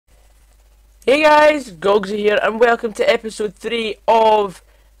Hey guys, Gogsy here, and welcome to episode 3 of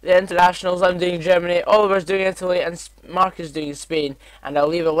the internationals. I'm doing Germany, Oliver's doing Italy, and Marc is doing Spain. And I'll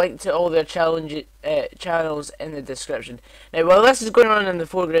leave a link to all their channels in the description. Now, while this is going on in the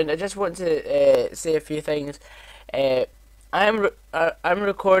foreground, I just want to say a few things. I'm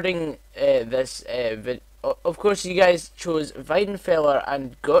recording this video. Of course, you guys chose Weidenfeller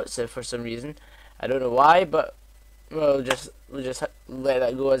and Götze for some reason. I don't know why, but we'll just let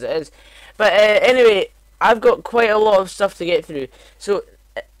that go as it is. But anyway, I've got quite a lot of stuff to get through. So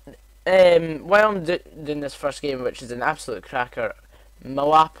while I'm doing this first game, which is an absolute cracker,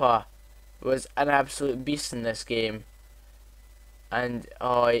 Mlapa was an absolute beast in this game, and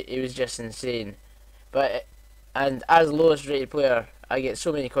oh, it was just insane. But and as lowest rated player, I get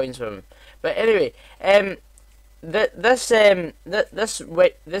so many coins from him. But anyway, this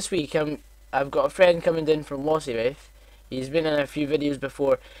week I've got a friend coming down from Lossiemouth. He's been in a few videos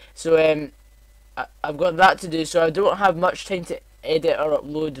before, so I've got that to do. So I don't have much time to edit or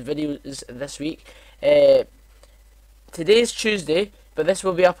upload videos this week. Today's Tuesday, but this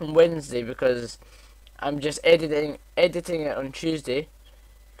will be up on Wednesday because I'm just editing it on Tuesday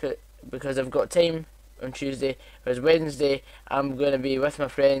because I've got time on Tuesday. Whereas Wednesday I'm going to be with my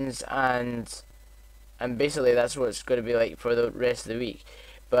friends, and basically that's what it's going to be like for the rest of the week.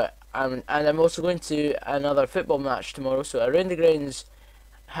 But and I'm also going to another football match tomorrow, so Around the Grounds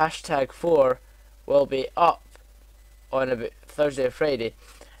 #4 will be up on about Thursday or Friday,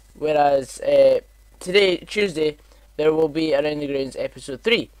 whereas today, Tuesday, there will be Around the Grounds episode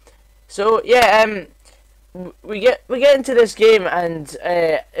 3. So yeah, we get into this game, and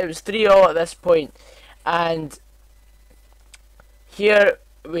it was 3-all at this point, and here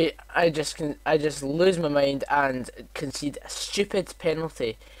I just lose my mind and concede a stupid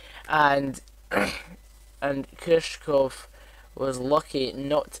penalty, and Kirschkopf was lucky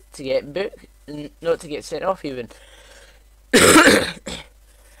not to get sent off even.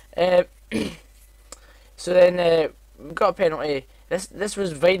 So then we got a penalty. This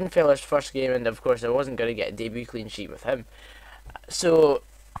was Weidenfeller's first game, and of course I wasn't going to get a debut clean sheet with him. So,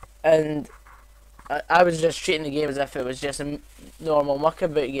 and I was just treating the game as if it was just a normal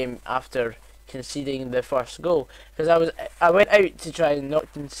muckabout game after conceding the first goal, because I went out to try and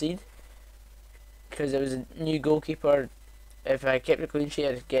not concede because it was a new goalkeeper. If I kept a clean sheet,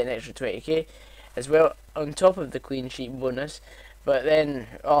 I'd get an extra 20k as well on top of the clean sheet bonus. But then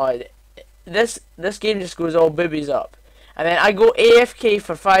this game just goes all boobies up, and then I go AFK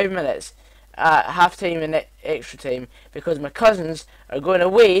for 5 minutes at half time and extra time because my cousins are going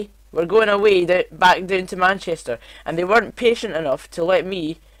away. We're going away back down to Manchester, and they weren't patient enough to let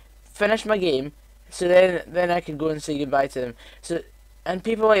me finish my game, so then I could go and say goodbye to them. So, and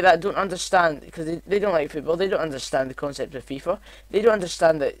people like that don't understand, because they don't like football. They don't understand the concept of FIFA. They don't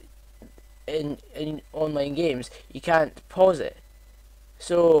understand that in online games you can't pause it.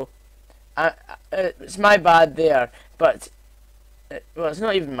 So it's my bad there, but well, it's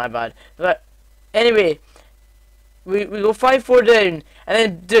not even my bad. But anyway, we go 5-4 down,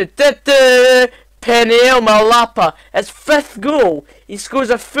 and then Penel Mlapa, his 5th goal. He scores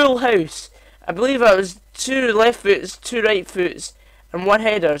a full house. I believe that was 2 left foots, 2 right foots, and 1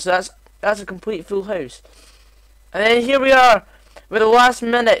 header. So that's a complete full house. And then here we are with a last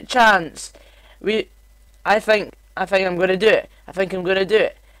minute chance. I think I'm gonna do it. I think I'm gonna do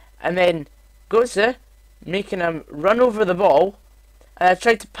it. And then Götze making him run over the ball, and I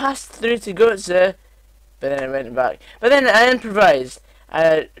tried to pass through to Götze, but then it went back. But then I improvised.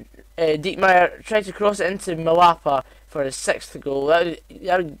 Diekmeyer tried to cross it into Mlapa for his 6th goal. That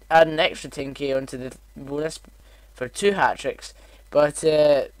would add an extra 10k onto the bonus for 2 hat-tricks. But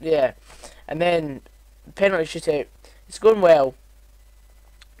yeah, and then penalty shootout. It's going well.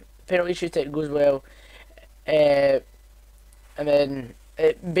 Penalty shootout goes well, and then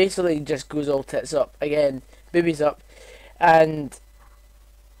it basically just goes all tits up again, boobies up, and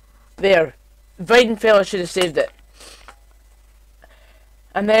there, Weidenfeller should have saved it.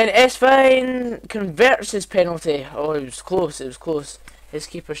 And then Esfine converts his penalty. Oh, it was close, it was close. His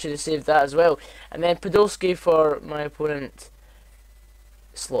keeper should have saved that as well. And then Podolski, for my opponent,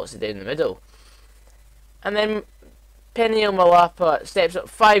 slots it down the middle. And then Penel Mlapa steps up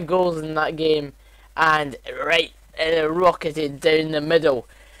 5 goals in that game, and rocketed down the middle.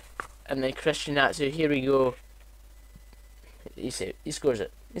 And then Christian Atsu, here we go. He scores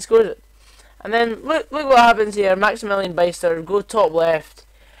it. He scores it. And then look what happens here. Maximilian Beister go top left,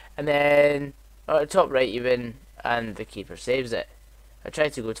 and then top right even, and the keeper saves it. I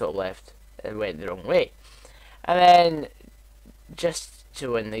tried to go top left, it went the wrong way. And then just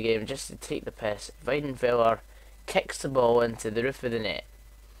to win the game, just to take the piss, Weidenfeller kicks the ball into the roof of the net.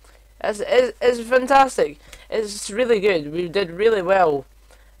 It's fantastic. It's really good. We did really well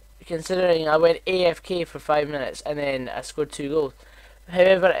considering I went AFK for 5 minutes and then I scored 2 goals.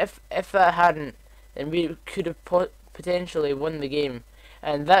 However, if that hadn't, then we could have potentially won the game,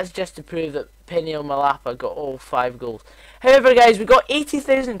 and that's just to prove that Peniel Mlapa got all 5 goals. However, guys, we got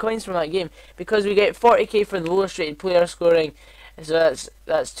 80,000 coins from that game because we get 40k for the lowest rated player scoring, so that's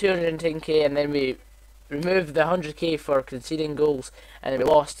 210k, and then we removed the 100k for conceding goals, and we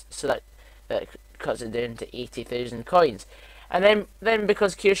lost, so that cuts it down to 80,000 coins. And then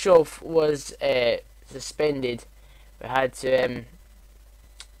because Kirchhoff was suspended, we had to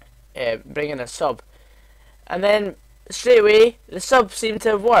bring in a sub. And then straight away, the sub seemed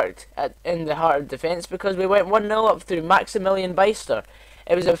to have worked in the heart of defence because we went 1-0 up through Maximilian Beister.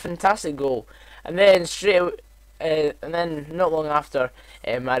 It was a fantastic goal. And then and then not long after,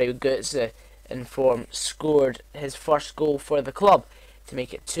 Mario Götze in form scored his first goal for the club to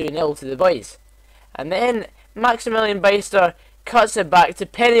make it 2-0 to the boys. And then Maximilian Beister cuts it back to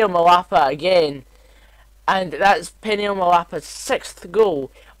Peniel Mlapa again, and that's Peniel Mlapa's 6th goal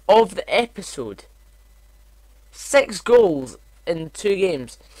of the episode. 6 goals in 2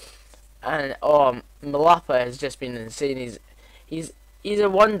 games, and Mlapa has just been insane. He's a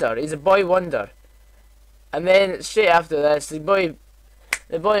wonder. He's a boy wonder. And then straight after this, the boy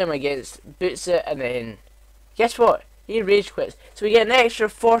I'm against boots it, and then guess what? He rage quits. So we get an extra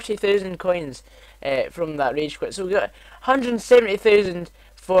 40,000 coins from that rage quit. So we got 170,000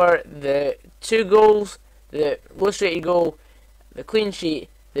 for the 2 goals, the lowest rated goal, the clean sheet,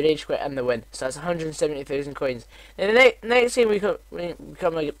 the rage quit, and the win. So that's 170,000 coins. And the next game we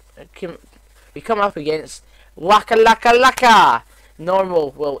come up against Laka.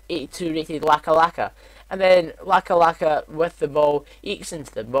 Normal, well, 82 rated Laka. And then Laka with the ball ekes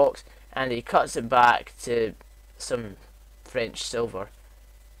into the box, and he cuts it back to some French silver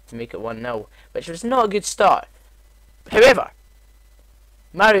to make it 1-0, which was not a good start. However,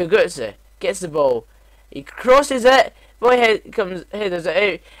 Mario Götze gets the ball, he crosses it, boy headers it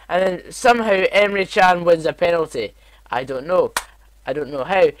out, and then somehow Emre Can wins a penalty. I don't know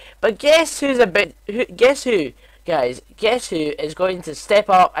how. But guess who, guys? Guess who is going to step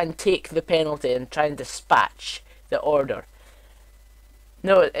up and take the penalty and try and dispatch the order?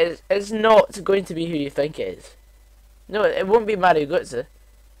 No, it's not going to be who you think it is. No, it won't be Mario Götze.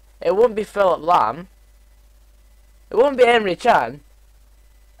 It won't be Philip Lahm. It won't be Emre Can.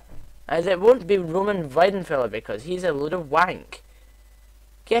 And it won't be Roman Weidenfeller because he's a load of wank.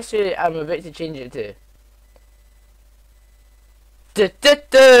 Guess who I'm about to change it to?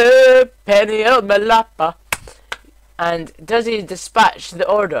 Peniel Mlapa. And does he dispatch the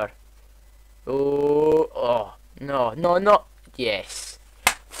order? Oh, no, yes.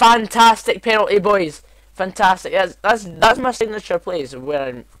 Fantastic penalty, boys. Fantastic. That's my signature plays where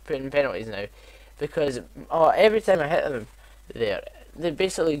I'm putting penalties now, because every time I hit them there, they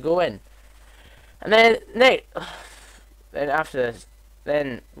basically go in. And then after this,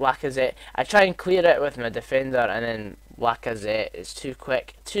 then Lacazette. I try and clear it with my defender, and then Lacazette is too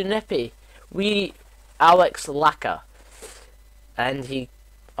quick, too nippy. Alex Laka, and he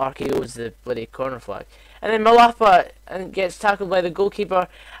RKO's the bloody corner flag. And then Mlapa gets tackled by the goalkeeper,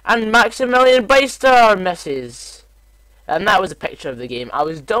 and Maximilian Beister misses. And that was a picture of the game. I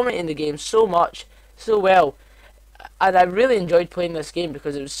was dominating the game so much, so well, and I really enjoyed playing this game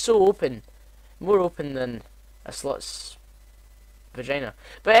because it was so open, more open than a slot's vagina.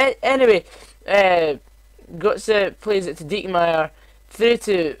 But anyway, Götze plays it to Diekmeyer, through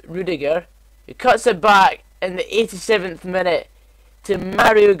to Rudiger, who cuts it back in the 87th minute to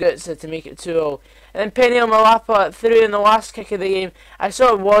Mario Götze to make it 2-0. And then Peniel Mlapa threw in the last kick of the game. I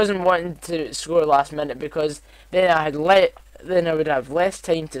sort of wasn't wanting to score last minute because then I would have less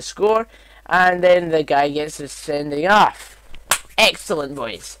time to score, and then the guy gets his sending off. Excellent,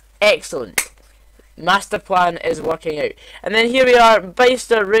 boys. Excellent. Master plan is working out. And then here we are.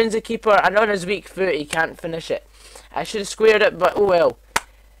 Beister rounds the keeper, and on his weak foot he can't finish it. I should have squared it, but oh well.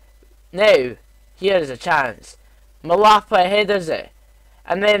 Now, here is a chance. Mlapa headers it,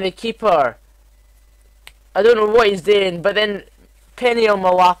 and then the keeper, I don't know what he's doing, but then Peniel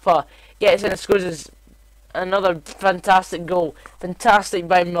Mlapa gets in and scores another fantastic goal. Fantastic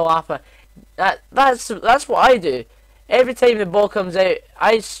by Mlapa. That's what I do. Every time the ball comes out,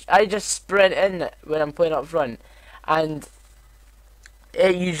 I just sprint in when I'm playing up front, and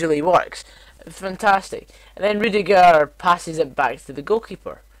it usually works. Fantastic. And then Rudiger passes it back to the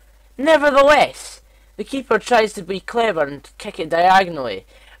goalkeeper. Nevertheless, the keeper tries to be clever and kick it diagonally,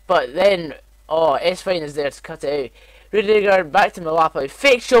 but then Esfine is there to cut it out. Rudiger back to Mlapa,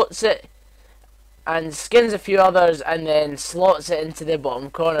 fake shots it, and skins a few others, and then slots it into the bottom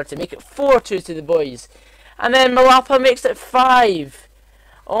corner to make it 4-2 to the boys. And then Mlapa makes it 5.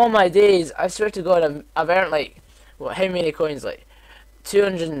 Oh my days, I swear to God, I've earned like, what, how many coins? Like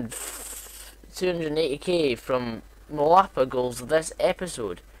 280k from Mlapa goals this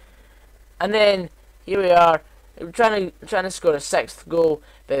episode. And then here we are, trying to score a 6th goal,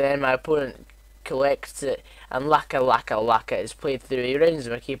 but then my opponent collects it, and Laka is played through. He rounds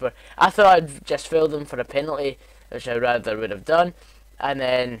my keeper. I thought I'd just filled him for a penalty, which I rather would have done, and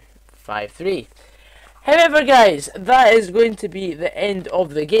then 5-3. However, guys, that is going to be the end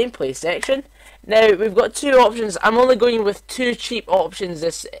of the gameplay section. Now we've got 2 options. I'm only going with 2 cheap options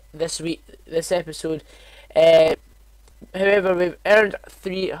this episode. However, we've earned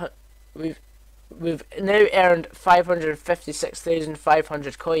We've now earned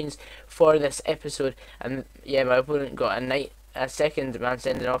 556,500 coins for this episode, and yeah, my opponent got a second man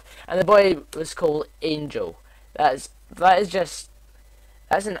sending off, and the boy was called Angel. That's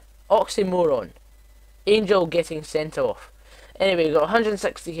an oxymoron. Angel getting sent off. Anyway, we got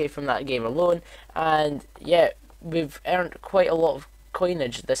 160k from that game alone, and yeah, we've earned quite a lot of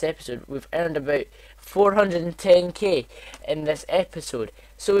coinage this episode. We've earned about 410k in this episode,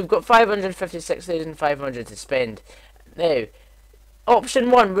 so we've got 556,500 to spend. Now,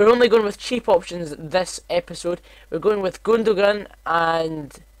 option 1, we're only going with cheap options this episode. We're going with Gundogan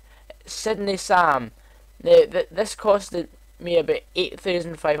and Sydney Sam. Now, this costed me about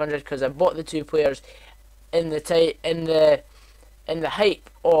 8,500 because I bought the 2 players in the hype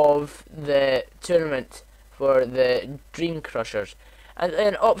of the tournament for the Dream Crushers. And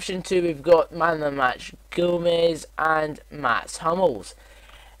then option 2, we've got man of the match Gomez and Mats Hummels.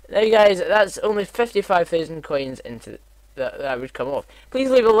 Now guys, that's only 55,000 coins into that would come off. Please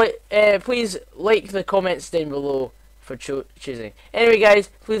leave a like. Please like the comments down below for choosing. Anyway guys,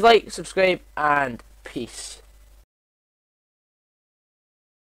 please like, subscribe, and peace.